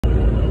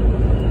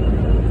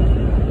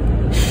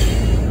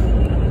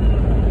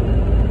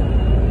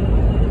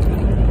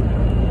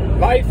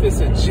life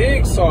is a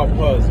jigsaw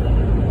puzzle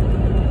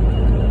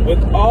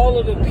with all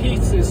of the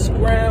pieces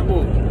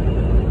scrambled,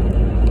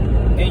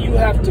 and you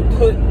have to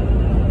put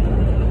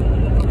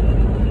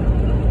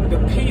the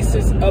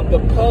pieces of the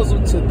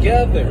puzzle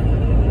together.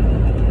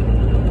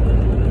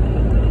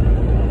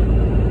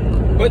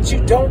 But you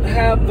don't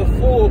have the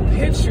full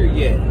picture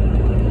yet.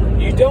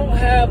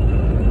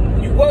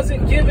 You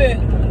wasn't given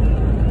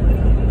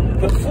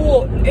the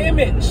full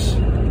image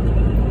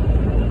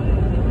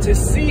to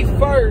see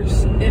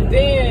first and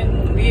then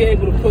be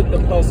able to put the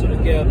puzzle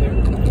together.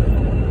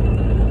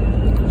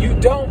 You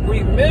don't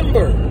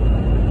remember.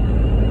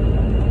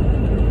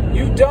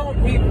 You don't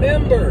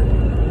remember.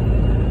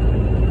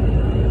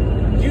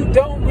 You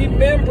don't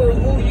remember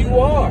who you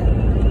are.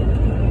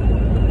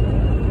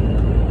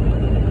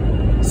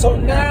 So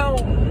now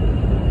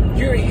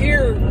you're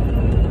here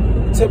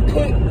to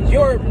put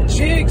your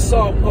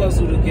jigsaw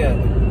puzzle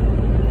together.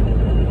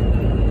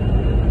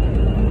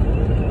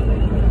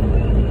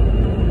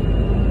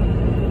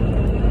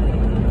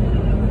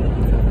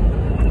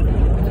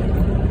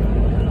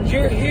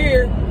 You're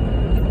here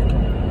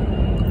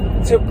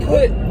to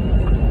put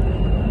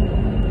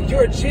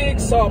your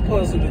jigsaw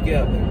puzzle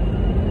together.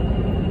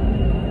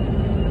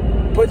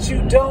 But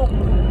you don't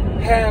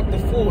have the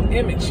full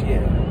image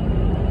yet.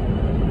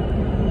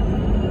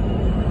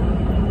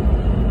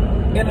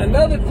 And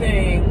another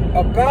thing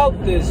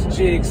about this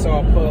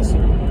jigsaw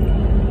puzzle,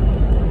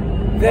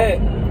 that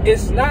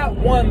it's not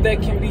one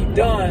that can be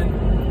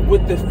done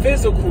with the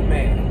physical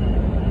man.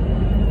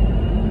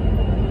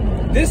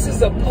 This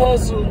is a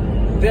puzzle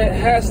that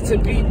has to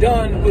be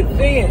done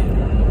within.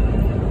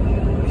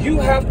 You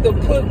have to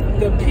put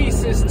the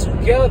pieces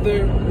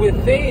together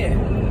within.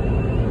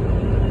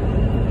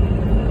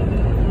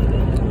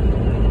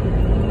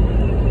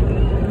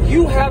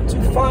 You have to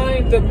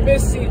find the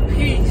missing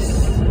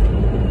piece.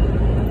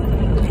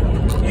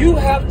 You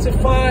have to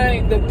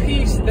find the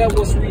piece that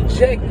was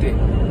rejected.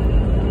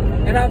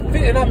 And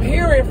I'm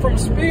hearing from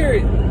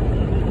Spirit,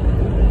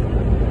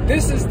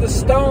 this is the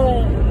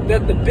stone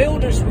that the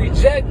builders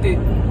rejected.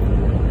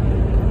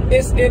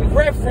 It's in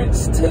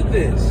reference to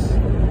this.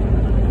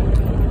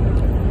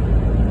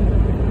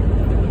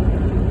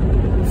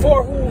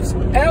 For who's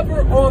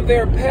ever on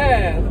their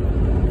path,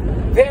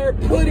 they're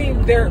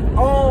putting their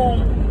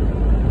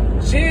own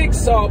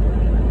jigsaw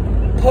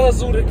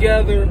puzzle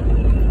together,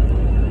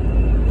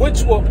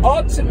 which will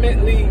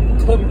ultimately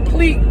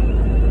complete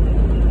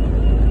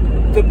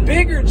the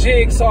bigger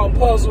jigsaw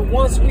puzzle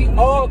once we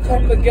all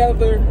come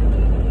together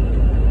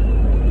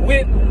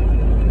with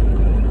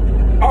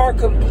our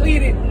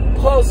completed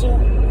puzzle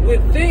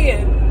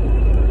within,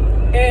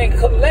 and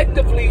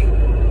collectively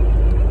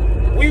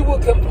we will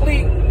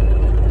complete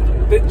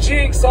the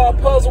jigsaw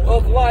puzzle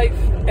of life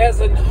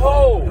as a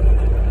whole.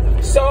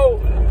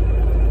 So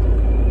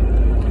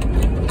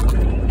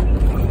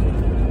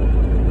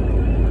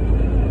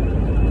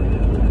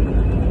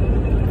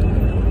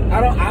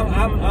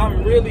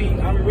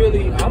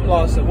I'm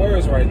lost in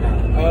words right now.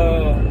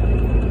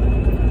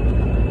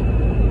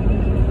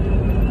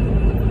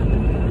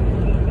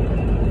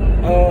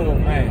 Oh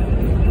man.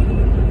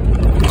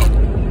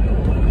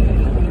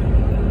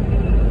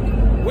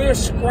 We're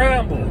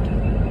scrambled.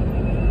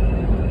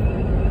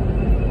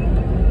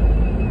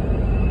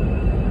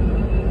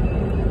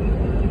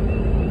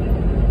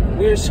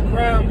 We're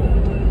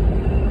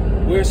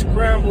scrambled. We're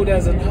scrambled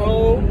as a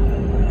whole,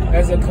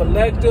 as a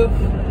collective.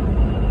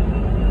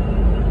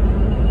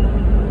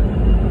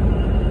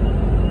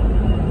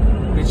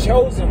 The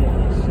chosen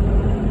ones.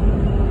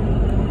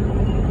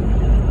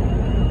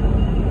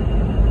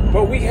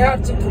 But we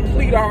have to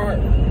complete our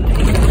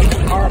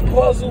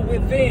puzzle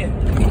within.